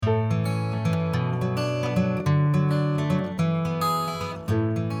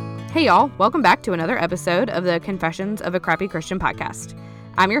Hey y'all, welcome back to another episode of the Confessions of a Crappy Christian podcast.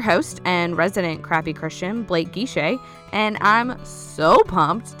 I'm your host and resident crappy Christian, Blake Guichet, and I'm so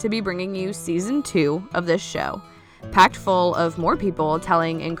pumped to be bringing you season 2 of this show, packed full of more people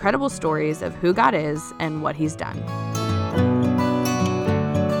telling incredible stories of who God is and what he's done.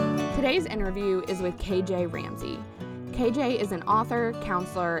 Today's interview is with KJ Ramsay. KJ is an author,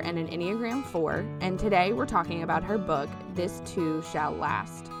 counselor, and an Enneagram 4, and today we're talking about her book, This Too Shall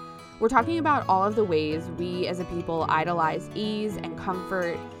Last. We're talking about all of the ways we as a people idolize ease and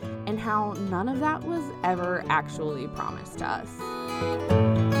comfort, and how none of that was ever actually promised to us.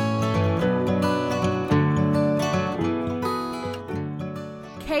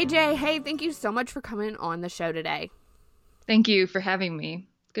 KJ, hey, thank you so much for coming on the show today. Thank you for having me.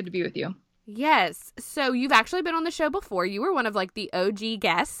 It's good to be with you. Yes. So you've actually been on the show before. You were one of the OG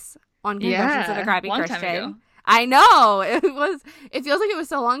guests on Confessions of a Crappy Christian. Time ago. I know. It feels like it was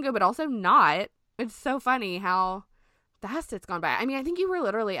so long ago, but also not. It's so funny how fast it's gone by. I mean, I think you were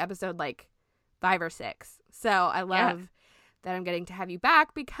literally episode 5 or 6. So I love that I'm getting to have you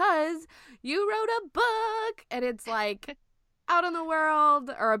back because you wrote a book and it's out in the world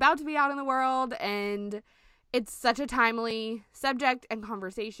or about to be out in the world. And it's such a timely subject and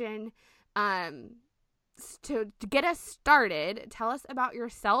conversation. To get us started, tell us about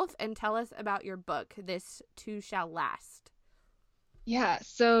yourself and tell us about your book, This Too Shall Last. Yeah,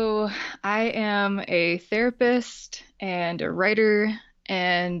 so I am a therapist and a writer,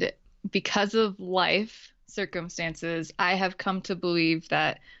 and because of life circumstances, I have come to believe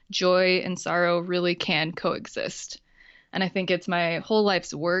that joy and sorrow really can coexist. And I think it's my whole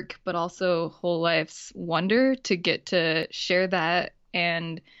life's work, but also whole life's wonder to get to share that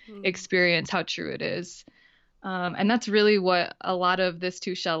and experience how true it is. And that's really what a lot of This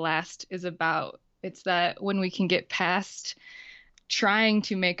Too Shall Last is about. It's that when we can get past trying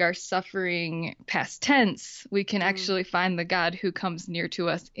to make our suffering past tense, we can actually find the God who comes near to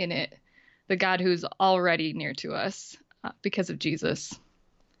us in it, the God who's already near to us because of Jesus.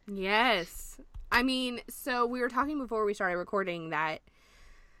 Yes. I mean, so we were talking before we started recording that,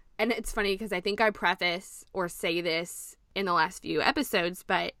 and it's funny because I think I preface or say this in the last few episodes,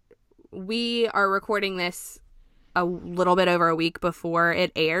 but we are recording this a little bit over a week before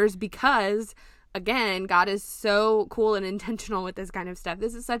it airs because, again, God is so cool and intentional with this kind of stuff.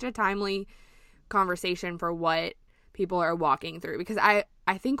 This is such a timely conversation for what people are walking through because I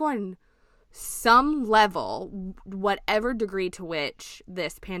think on some level, whatever degree to which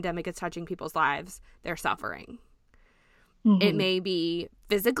this pandemic is touching people's lives, they're suffering. Mm-hmm. It may be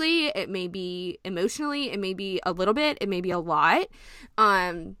physically, it may be emotionally, it may be a little bit, it may be a lot.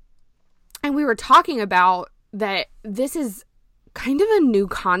 And we were talking about that this is kind of a new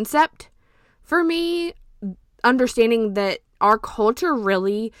concept for me, understanding that our culture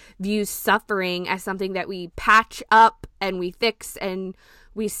really views suffering as something that we patch up and we fix and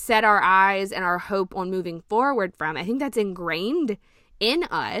we set our eyes and our hope on moving forward from. I think that's ingrained in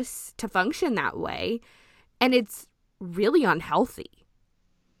us to function that way. And it's really unhealthy.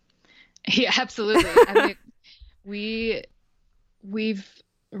 Yeah, absolutely. I mean, we've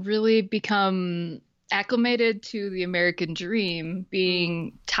really become acclimated to the American dream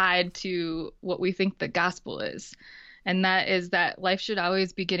being tied to what we think the gospel is. And that is that life should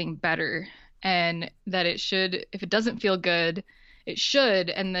always be getting better, and that it should, if it doesn't feel good, it should,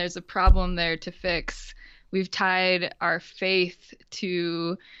 and there's a problem there to fix. We've tied our faith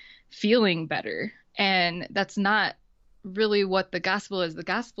to feeling better, and that's not really what the gospel is. The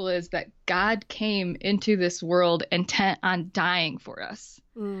gospel is that God came into this world intent on dying for us.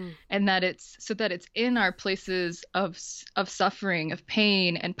 And that it's so that it's in our places of suffering, of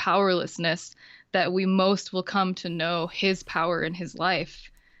pain and powerlessness that we most will come to know his power in his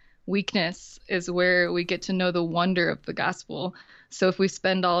life. Weakness is where we get to know the wonder of the gospel. So if we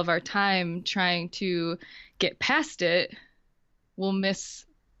spend all of our time trying to get past it, we'll miss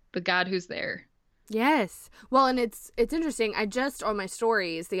the God who's there. Yes. Well, and it's interesting. I just, on my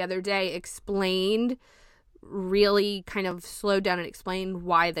stories the other day, really kind of slowed down and explained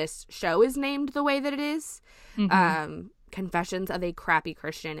why this show is named the way that it is. Mm-hmm. Confessions of a Crappy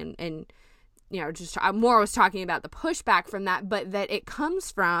Christian. And just more was talking about the pushback from that, but that it comes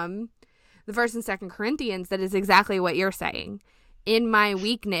from the 1st and 2nd Corinthians that is exactly what you're saying. In my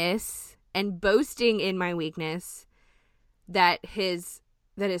weakness and boasting in my weakness, that his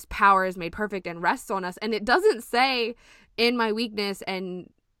power is made perfect and rests on us. And it doesn't say in my weakness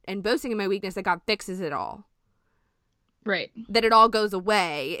and boasting in my weakness that God fixes it all. Right. That it all goes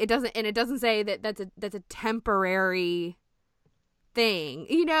away. It doesn't say that that's a temporary thing.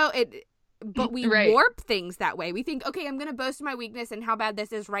 but we Right. warp things that way. We think, okay, I'm going to boast my weakness and how bad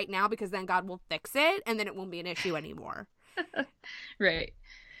this is right now because then God will fix it and then it won't be an issue anymore. Right.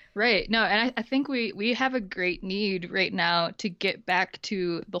 Right. No, and I think we have a great need right now to get back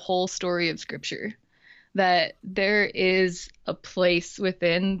to the whole story of Scripture. That there is a place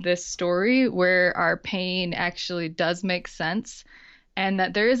within this story where our pain actually does make sense, and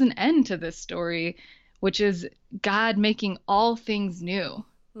that there is an end to this story, which is God making all things new.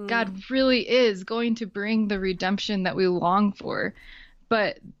 God really is going to bring the redemption that we long for.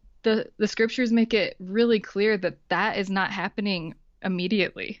 But the scriptures make it really clear that that is not happening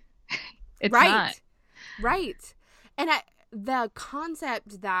immediately. It's not. Right. And the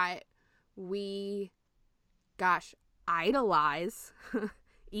concept that we, idolize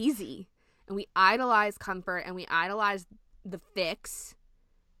easy, and we idolize comfort, and we idolize the fix,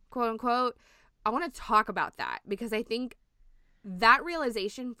 quote unquote. I want to talk about that because I think that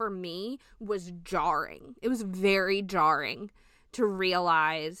realization for me was jarring. It was very jarring to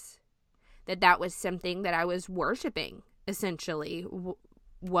realize that that was something that I was worshiping, essentially,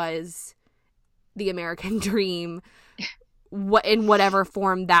 was the American dream, in whatever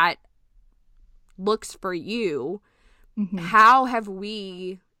form that looks for you. How have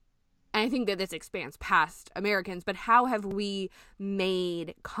we, and I think that this expands past Americans, but how have we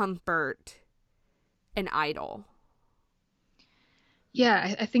made comfort an idol?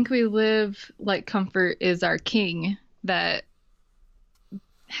 Yeah, I think we live like comfort is our king, that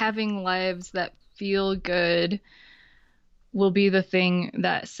having lives that feel good will be the thing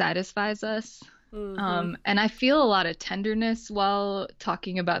that satisfies us. And I feel a lot of tenderness while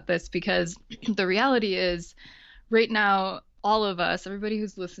talking about this because the reality is right now, all of us, everybody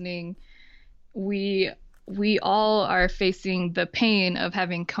who's listening, we all are facing the pain of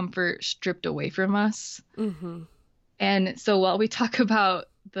having comfort stripped away from us. And so while we talk about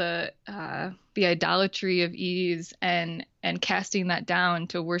the idolatry of ease and casting that down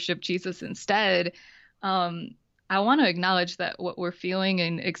to worship Jesus instead, I want to acknowledge that what we're feeling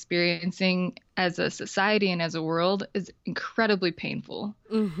and experiencing as a society and as a world is incredibly painful.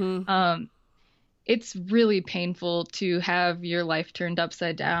 It's really painful to have your life turned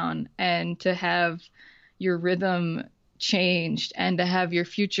upside down and to have your rhythm changed and to have your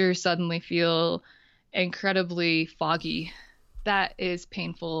future suddenly feel incredibly foggy. That is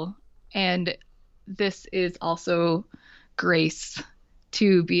painful. And this is also grace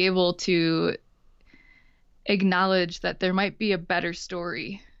to be able to acknowledge that there might be a better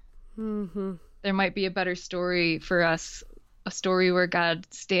story. There might be a better story for us, a story where God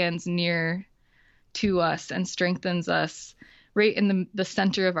stands near to us and strengthens us right in the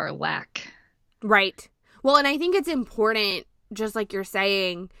center of our lack. Right. Well, and I think it's important, just like you're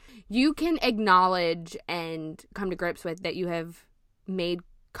saying, you can acknowledge and come to grips with that you have made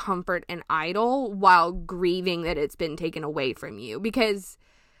comfort an idol while grieving that it's been taken away from you. Because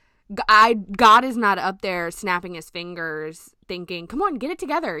God is not up there snapping his fingers thinking, come on, get it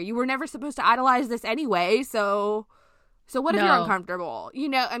together. You were never supposed to idolize this anyway. So what if you're uncomfortable? You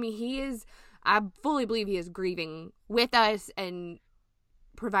know, I mean, I fully believe he is grieving with us and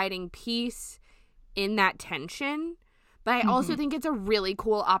providing peace in that tension. But I also think it's a really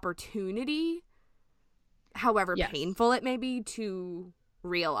cool opportunity, however painful it may be, to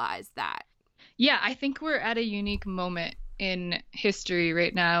realize that. Yeah, I think we're at a unique moment in history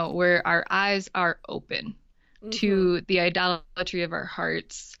right now where our eyes are open to the idolatry of our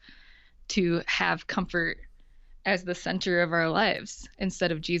hearts, to have comfort as the center of our lives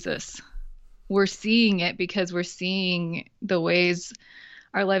instead of Jesus. We're seeing it because we're seeing the ways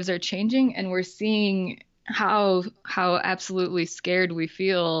our lives are changing, and we're seeing how absolutely scared we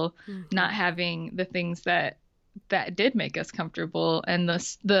feel not having the things that did make us comfortable, and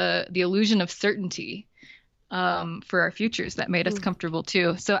the illusion of certainty for our futures that made us comfortable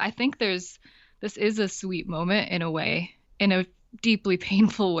too. So I think this is a sweet moment in a way, in a deeply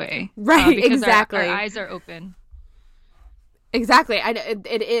painful way, right? Because exactly. Our eyes are open. Exactly.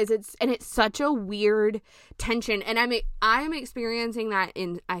 It is. It's such a weird tension, and I'm experiencing that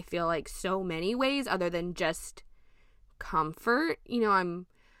in, I feel like, so many ways other than just comfort. You know,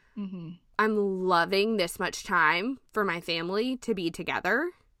 I'm loving this much time for my family to be together,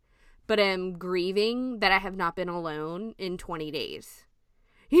 but I'm grieving that I have not been alone in 20 days.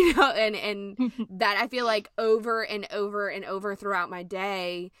 You know, and that I feel like over and over and over throughout my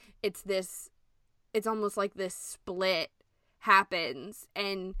day, it's almost like this split happens,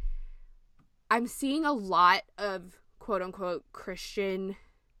 and I'm seeing a lot of quote unquote Christian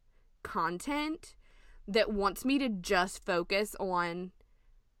content that wants me to just focus on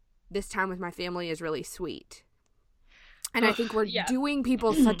this time with my family is really sweet. And I think we're doing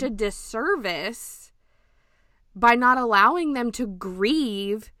people such a disservice by not allowing them to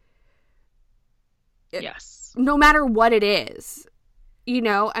grieve. Yes. No matter what it is. You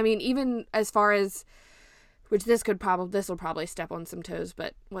know, I mean, even as far as, which this will probably step on some toes,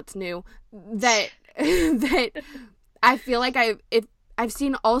 but what's new? That I feel like I've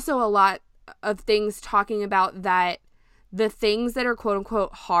seen also a lot of things talking about that the things that are quote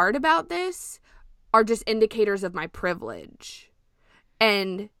unquote hard about this are just indicators of my privilege.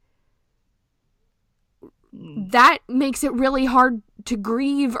 And that makes it really hard to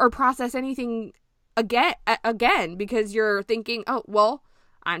grieve or process anything again because you're thinking, oh, well,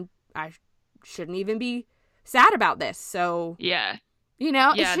 I shouldn't even be sad about this. So, yeah, you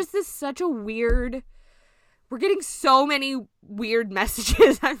know, it's just such a weird, we're getting so many weird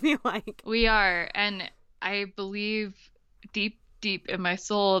messages, I feel like. We are. And I believe deep in my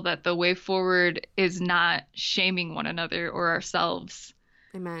soul that the way forward is not shaming one another or ourselves.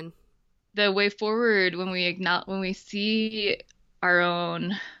 Amen. The way forward, when we see our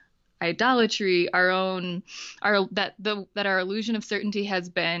own idolatry, that our illusion of certainty has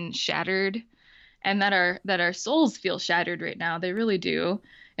been shattered, and that our souls feel shattered right now. They really do,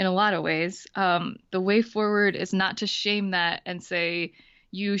 in a lot of ways. The way forward is not to shame that and say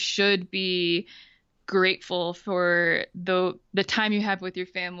you should be grateful for the time you have with your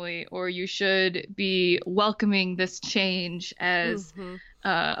family, or you should be welcoming this change as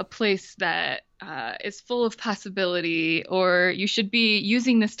a place that is full of possibility, or you should be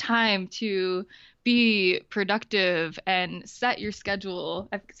using this time to be productive and set your schedule.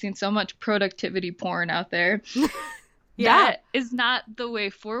 I've seen so much productivity porn out there. That is not the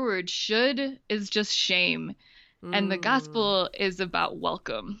way forward. Should is just shame. And the gospel is about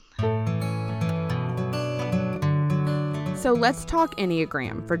welcome. So let's talk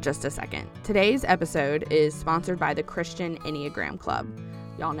Enneagram for just a second. Today's episode is sponsored by the Christian Enneagram Club.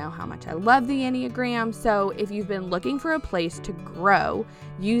 Y'all know how much I love the Enneagram, so if you've been looking for a place to grow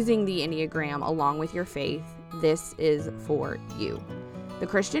using the Enneagram along with your faith, this is for you. The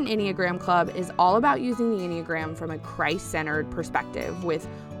Christian Enneagram Club is all about using the Enneagram from a Christ-centered perspective with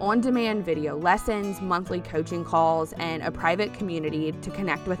on-demand video lessons, monthly coaching calls, and a private community to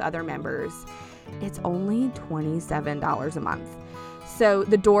connect with other members. It's only $27 a month. So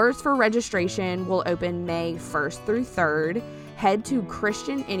the doors for registration will open May 1st through 3rd. Head to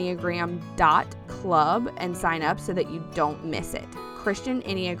christianenneagram.club and sign up so that you don't miss it.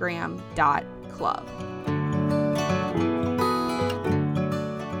 christianenneagram.club.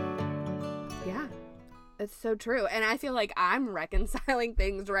 Yeah, it's so true. And I feel like I'm reconciling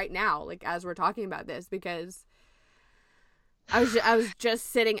things right now, like as we're talking about this, because I was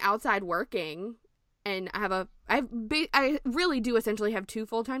just sitting outside working, and I really do essentially have 2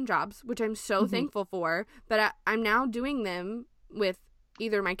 full-time jobs, which I'm so thankful for, but I'm now doing them with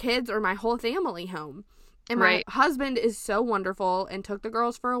either my kids or my whole family home. And my husband is so wonderful and took the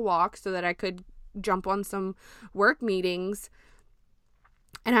girls for a walk so that I could jump on some work meetings.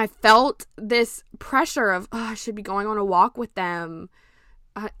 And I felt this pressure of, I should be going on a walk with them,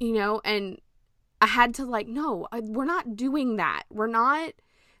 and I had to no, we're not doing that. We're not,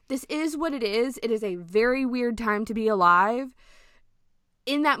 this is what it is. It is a very weird time to be alive.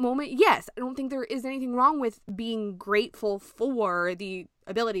 In that moment, yes, I don't think there is anything wrong with being grateful for the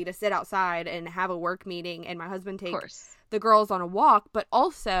ability to sit outside and have a work meeting and my husband take the girls on a walk. But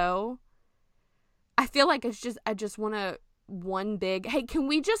also, I feel like I just want to one big, hey, can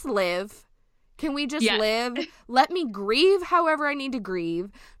we just live? Can we just live? Let me grieve however I need to grieve.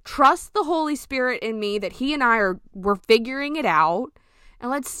 Trust the Holy Spirit in me that he and we're figuring it out.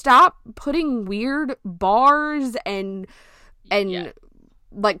 And let's stop putting weird bars and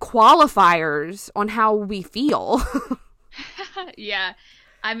qualifiers on how we feel. Yeah.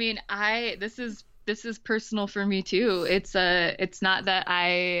 I mean, this is personal for me too. It's not that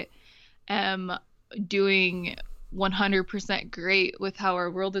I am doing 100% great with how our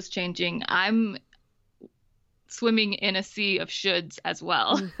world is changing. I'm swimming in a sea of shoulds as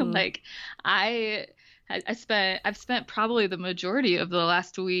well. I've spent probably the majority of the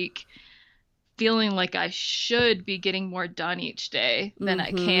last week feeling like I should be getting more done each day than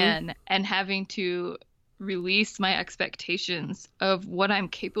I can, and having to release my expectations of what I'm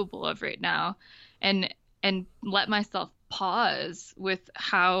capable of right now, and let myself pause with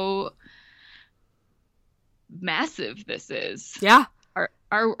how massive this is. Yeah.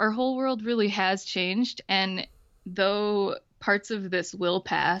 Our whole world really has changed, and though parts of this will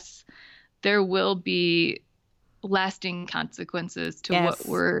pass, there will be lasting consequences to what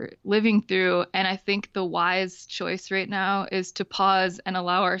we're living through. And I think the wise choice right now is to pause and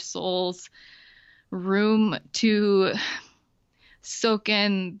allow our souls room to soak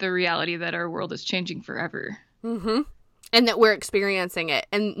in the reality that our world is changing forever. Mm-hmm. And that we're experiencing it.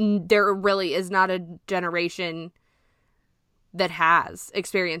 And there really is not a generation that has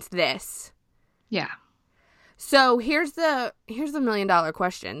experienced this. Yeah. So here's the $1 million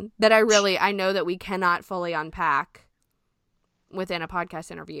question that I know that we cannot fully unpack within a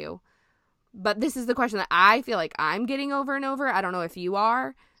podcast interview. But this is the question that I feel like I'm getting over and over. I don't know if you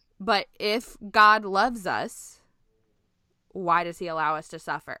are. But if God loves us, why does he allow us to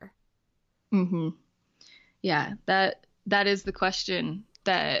suffer? Mm-hmm. Yeah, that is the question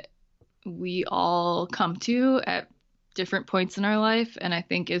that we all come to at different points in our life, and I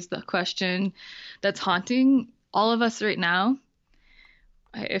think is the question that's haunting all of us right now.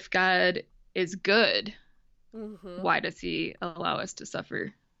 If God is good, why does he allow us to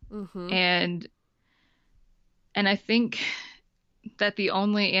suffer? And I think that the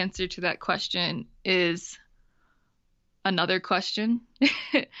only answer to that question is another question,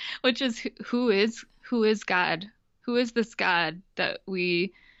 which is who is God? Who is this God that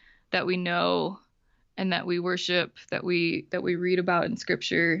we know and that we worship, that we read about in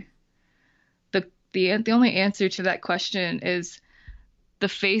Scripture? The only answer to that question is the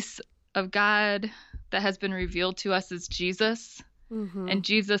face of God that has been revealed to us is Jesus, and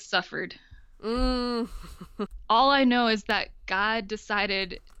Jesus suffered. All I know is that God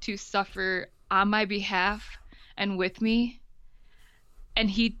decided to suffer on my behalf and with me, and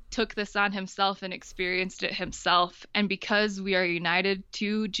he took this on himself and experienced it himself. And because we are united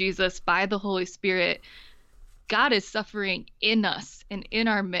to Jesus by the Holy Spirit, God is suffering in us and in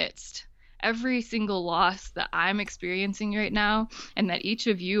our midst. Every single loss that I'm experiencing right now and that each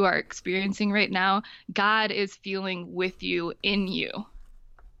of you are experiencing right now, God is feeling with you, in you.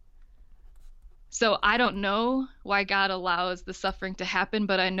 So I don't know why God allows the suffering to happen,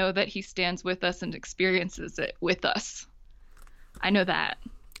 but I know that he stands with us and experiences it with us. I know that.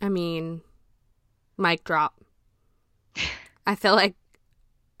 I mean, mic drop. I feel like,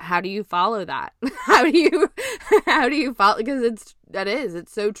 how do you follow that? How do you follow? Because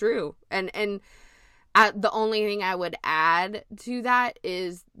it's so true. And the only thing I would add to that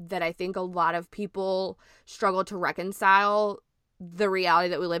is that I think a lot of people struggle to reconcile the reality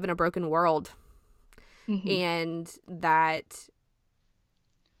that we live in a broken world. And that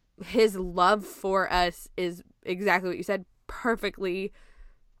his love for us is exactly what you said, perfectly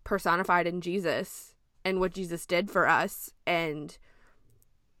personified in Jesus and what Jesus did for us. And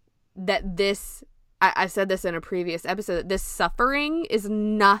that this, I said this in a previous episode, that this suffering is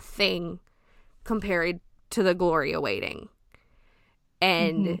nothing compared to the glory awaiting.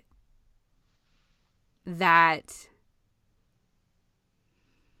 And that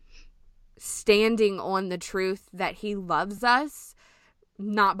standing on the truth that he loves us,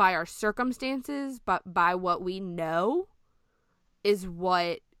 not by our circumstances, but by what we know, is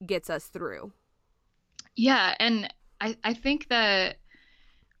what gets us through. Yeah, and I think that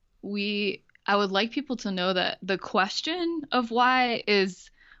I would like people to know that the question of why is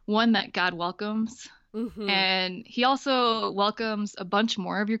one that God welcomes. And he also welcomes a bunch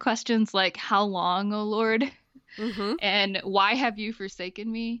more of your questions, like, how long, O Lord? And why have you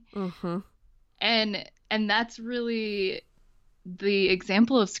forsaken me? And that's really the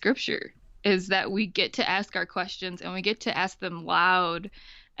example of Scripture, is that we get to ask our questions and we get to ask them loud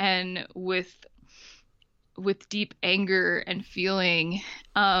and with deep anger and feeling.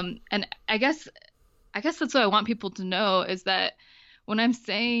 And I guess that's what I want people to know, is that when I'm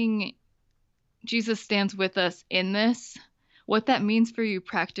saying Jesus stands with us in this, what that means for you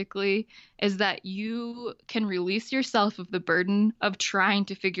practically is that you can release yourself of the burden of trying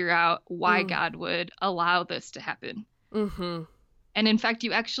to figure out why God would allow this to happen. And in fact,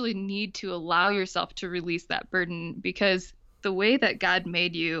 you actually need to allow yourself to release that burden, because the way that God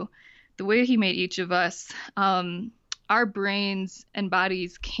made you, the way he made each of us, our brains and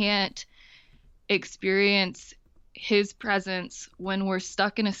bodies can't experience his presence when we're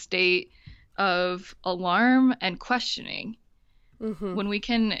stuck in a state of alarm and questioning. When we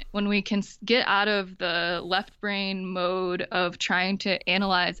can get out of the left brain mode of trying to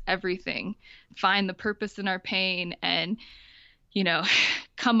analyze everything, find the purpose in our pain, and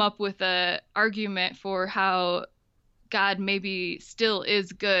come up with a argument for how God maybe still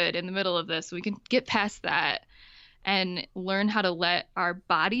is good in the middle of this. We can get past that and learn how to let our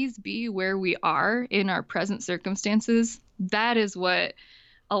bodies be where we are in our present circumstances. That is what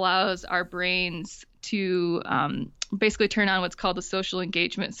allows our brains to basically turn on what's called the social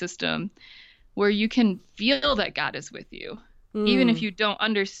engagement system, where you can feel that God is with you, even if you don't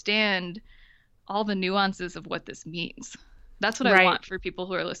understand all the nuances of what this means. That's what I want for people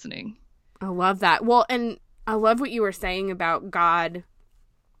who are listening. I love that. Well, and I love what you were saying about God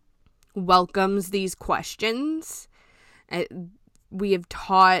welcomes these questions. We have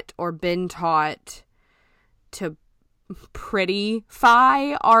taught or been taught to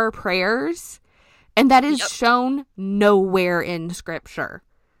prettify our prayers, and that is shown nowhere in Scripture.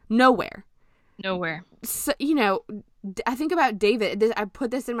 Nowhere. So, you know, I think about David. I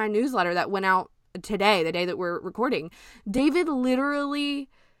put this in my newsletter that went out today, the day that we're recording. David literally,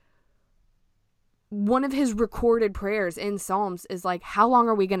 one of his recorded prayers in Psalms is like, how long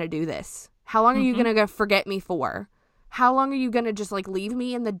are we going to do this? How long are you going to forget me for? How long are you going to just like leave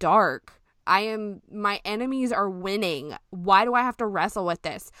me in the dark? My enemies are winning. Why do I have to wrestle with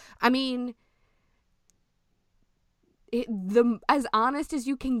this? I mean, as honest as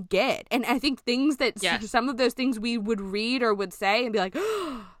you can get. And I think things that some of those things we would read or would say and be like,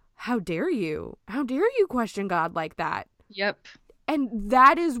 oh, how dare you? How dare you question God like that? Yep. And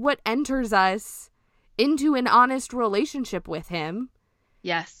that is what enters us into an honest relationship with him.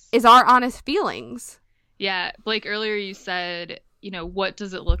 Yes. Is our honest feelings. Yeah. Blake, earlier you said, you know, what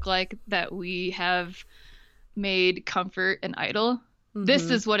does it look like that we have made comfort an idol? Mm-hmm. This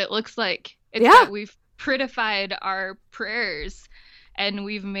is what it looks like. It's that we've prettified our prayers and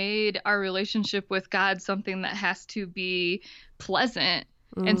we've made our relationship with God something that has to be pleasant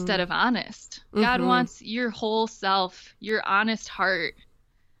instead of honest. God wants your whole self, your honest heart.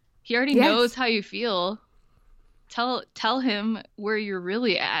 He already knows how you feel. Tell him where you're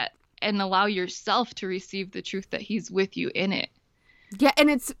really at and allow yourself to receive the truth that he's with you in it. Yeah, and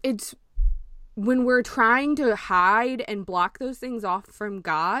it's when we're trying to hide and block those things off from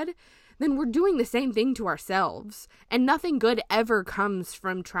God, then we're doing the same thing to ourselves. And nothing good ever comes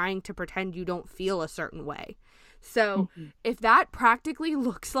from trying to pretend you don't feel a certain way. So if that practically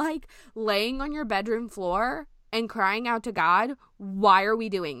looks like laying on your bedroom floor and crying out to God, why are we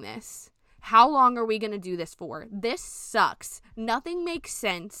doing this? How long are we going to do this for? This sucks. Nothing makes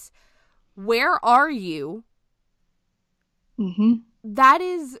sense. Where are you? That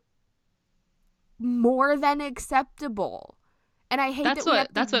is more than acceptable. And I hate that we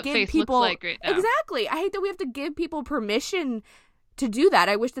have to give people looks like right now. Exactly. I hate that we have to give people permission to do that.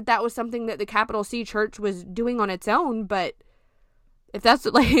 I wish that was something that the capital C Church was doing on its own, but if that's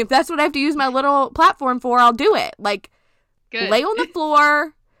what I have to use my little platform for, I'll do it. Like, lay on the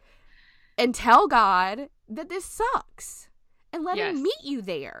floor and tell God that this sucks and let him meet you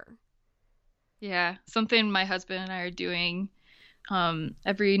there. Yeah. Something my husband and I are doing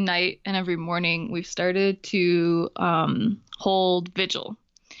every night and every morning. We've started to hold vigil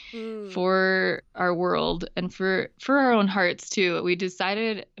for our world and for our own hearts too. We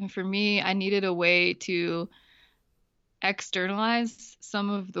decided, and for me, I needed a way to externalize some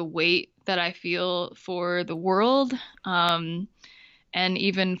of the weight that I feel for the world, and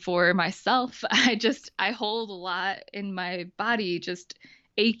even for myself. I hold a lot in my body, just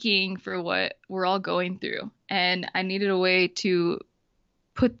aching for what we're all going through, and I needed a way to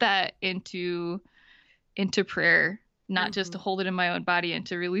put that into prayer, not just to hold it in my own body, and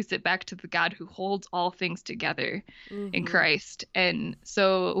to release it back to the God who holds all things together in Christ. And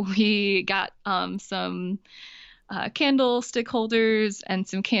so we got some candlestick holders and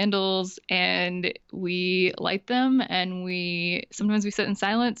some candles, and we light them, and sometimes we sit in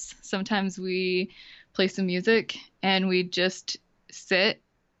silence, sometimes we play some music, and we just sit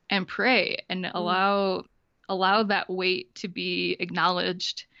and pray and allow that weight to be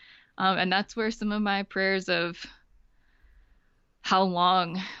acknowledged. And that's where some of my prayers of how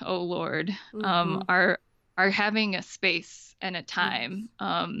long, oh Lord, are having a space and a time.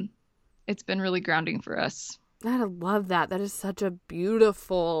 It's been really grounding for us. I love that. That is such a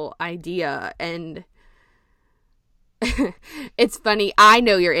beautiful idea. And it's funny. I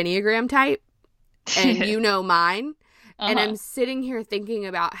know your Enneagram type and you know mine. And I'm sitting here thinking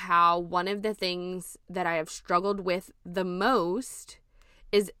about how one of the things that I have struggled with the most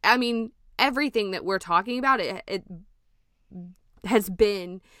is, I mean, everything that we're talking about, it has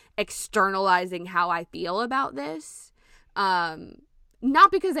been externalizing how I feel about this.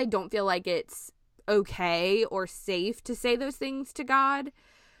 Not because I don't feel like it's okay or safe to say those things to God,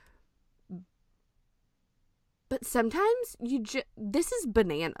 but sometimes this is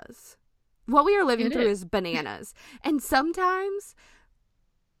bananas. What we are living through is bananas. And sometimes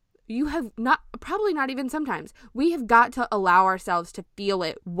we have got to allow ourselves to feel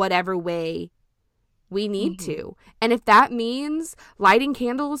it whatever way we need to. And if that means lighting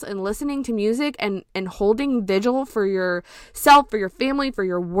candles and listening to music and holding vigil for yourself, for your family, for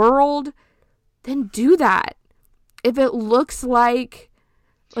your world, then do that. If it looks like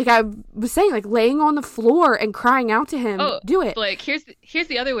Like I was saying, like laying on the floor and crying out to him. Oh, do it. Like here's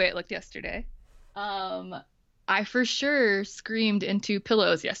the other way it looked yesterday. I for sure screamed into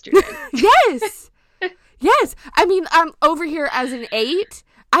pillows yesterday. Yes. Yes. I mean, I'm over here as an 8.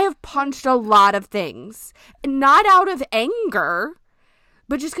 I have punched a lot of things. Not out of anger,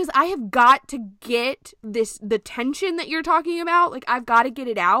 but just because I have got to get the tension that you're talking about. Like, I've got to get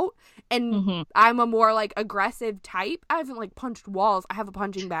it out. And I'm a more, like, aggressive type. I haven't, like, punched walls. I have a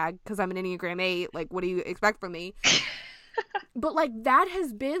punching bag because I'm an Enneagram 8. Like, what do you expect from me? But, like, that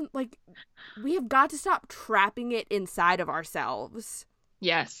has been, like, we have got to stop trapping it inside of ourselves.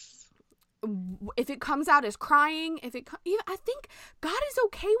 Yes. If it comes out as crying, I think God is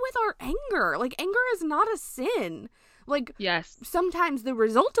okay with our anger. Like, anger is not a sin. Like, yes, sometimes the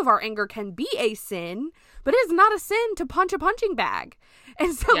result of our anger can be a sin, but it is not a sin to punch a punching bag.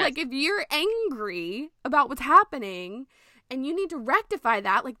 And so, yes. like, if you're angry about what's happening and you need to rectify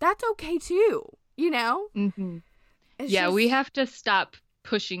that, like, that's okay too, you know? Mm-hmm. Yeah, we have to stop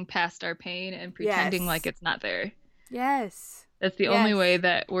pushing past our pain and pretending like it's not there. Yes. That's the only way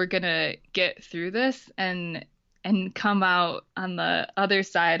that we're going to get through this and come out on the other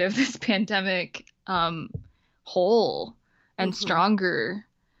side of this pandemic whole and stronger,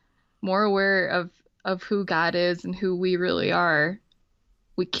 more aware of who God is and who we really are.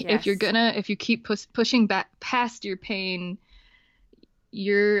 If you keep pushing back past your pain,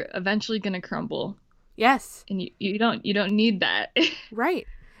 you're eventually going to crumble. Yes. And you don't need that. Right.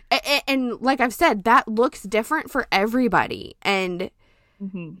 And like I've said, that looks different for everybody. And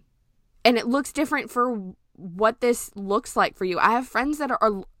it looks different for what this looks like for you. I have friends that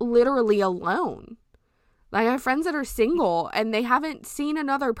are literally alone. Like, I have friends that are single and they haven't seen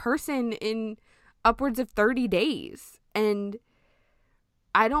another person in upwards of 30 days. And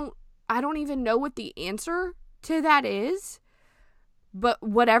I don't even know what the answer to that is. But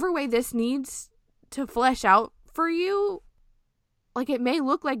whatever way this needs to flesh out for you, like, it may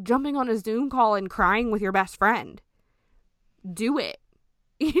look like jumping on a Zoom call and crying with your best friend. Do it.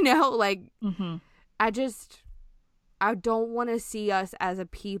 You know, like, I don't want to see us as a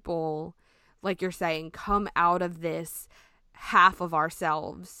people, like you're saying, come out of this half of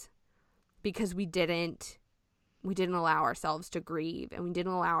ourselves because we didn't allow ourselves to grieve and we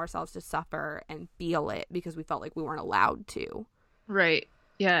didn't allow ourselves to suffer and feel it because we felt like we weren't allowed to. Right.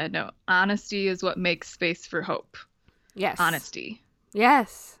 Yeah, no. Honesty is what makes space for hope. Yes. Honesty.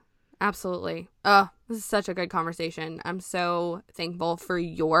 Yes, absolutely. Oh, this is such a good conversation. I'm so thankful for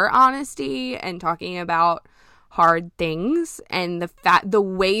your honesty and talking about hard things and the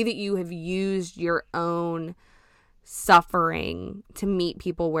way that you have used your own suffering to meet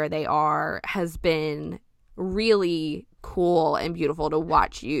people where they are has been really cool and beautiful to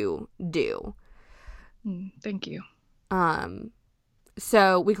watch you do. Thank you.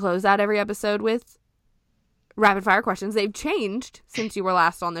 So we close out every episode with rapid fire questions. They've changed since you were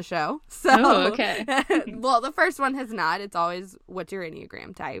last on the show. So, okay. Well, the first one has not. It's always, what's your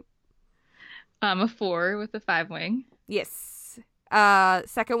Enneagram type? I'm a 4 with a 5 wing. Yes.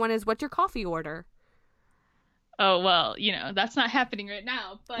 Second one is, what's your coffee order? Oh, well, that's not happening right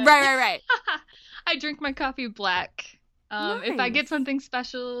now. But Right. I drink my coffee black. Nice. If I get something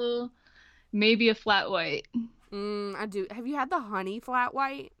special, maybe a flat white. I do. Have you had the honey flat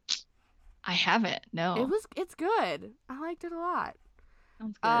white? I haven't. No. It's good. I liked it a lot.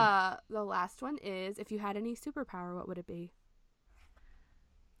 Sounds good. The last one is, if you had any superpower, what would it be?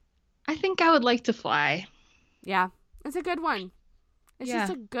 I think I would like to fly. Yeah, it's a good one. It's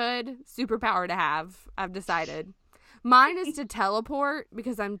just a good superpower to have, I've decided. Mine is to teleport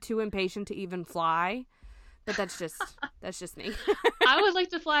because I'm too impatient to even fly. But that's just me. I would like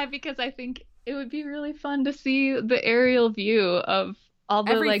to fly because I think it would be really fun to see the aerial view of all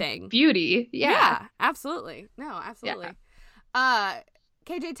the everything. Like beauty. Yeah, absolutely. No, absolutely. Yeah.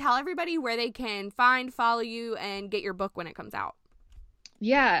 KJ, tell everybody where they can follow you and get your book when it comes out.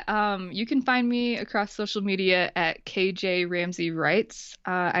 Yeah, you can find me across social media at KJ Ramsay Writes.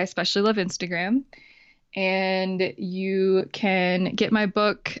 I especially love Instagram. And you can get my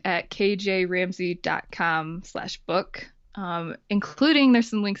book at kjramsay.com/book, including there's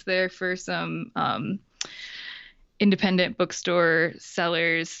some links there for some independent bookstore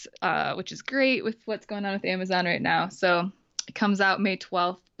sellers, which is great with what's going on with Amazon right now. So it comes out May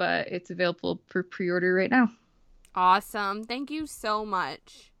 12th, but it's available for pre-order right now. Awesome. Thank you so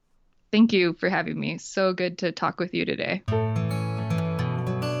much. Thank you for having me. So good to talk with you today.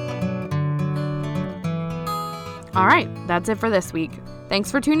 All right, that's it for this week.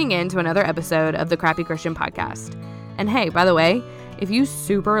 Thanks for tuning in to another episode of the Crappy Christian Podcast. And hey, by the way, if you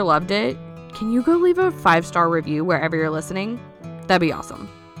super loved it, can you go leave a 5-star review wherever you're listening? That'd be awesome.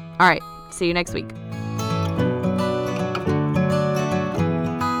 All right. See you next week.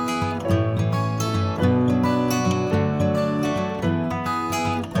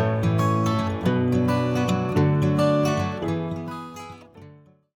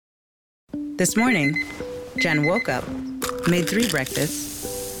 This morning, Jen woke up, made 3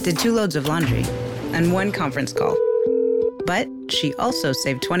 breakfasts, did 2 loads of laundry, and 1 conference call. But she also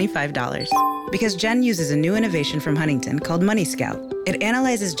saved $25 because Jen uses a new innovation from Huntington called Money Scout. It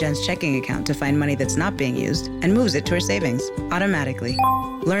analyzes Jen's checking account to find money that's not being used and moves it to her savings automatically.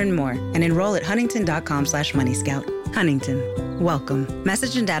 Learn more and enroll at huntington.com/moneyscout. Huntington. Welcome.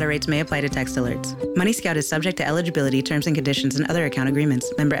 Message and data rates may apply to text alerts. Money Scout is subject to eligibility, terms and conditions, and other account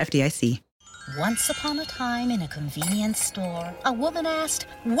agreements. Member FDIC. Once upon a time in a convenience store, a woman asked,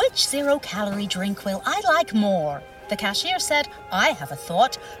 "Which zero-calorie drink will I like more?" The cashier said, "I have a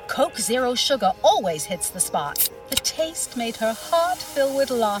thought. Coke Zero Sugar always hits the spot." The taste made her heart fill with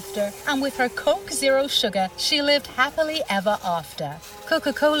laughter, and with her Coke Zero Sugar, she lived happily ever after.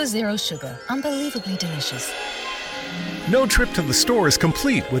 Coca-Cola Zero Sugar, unbelievably delicious. No trip to the store is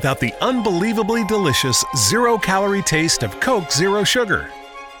complete without the unbelievably delicious zero-calorie taste of Coke Zero Sugar.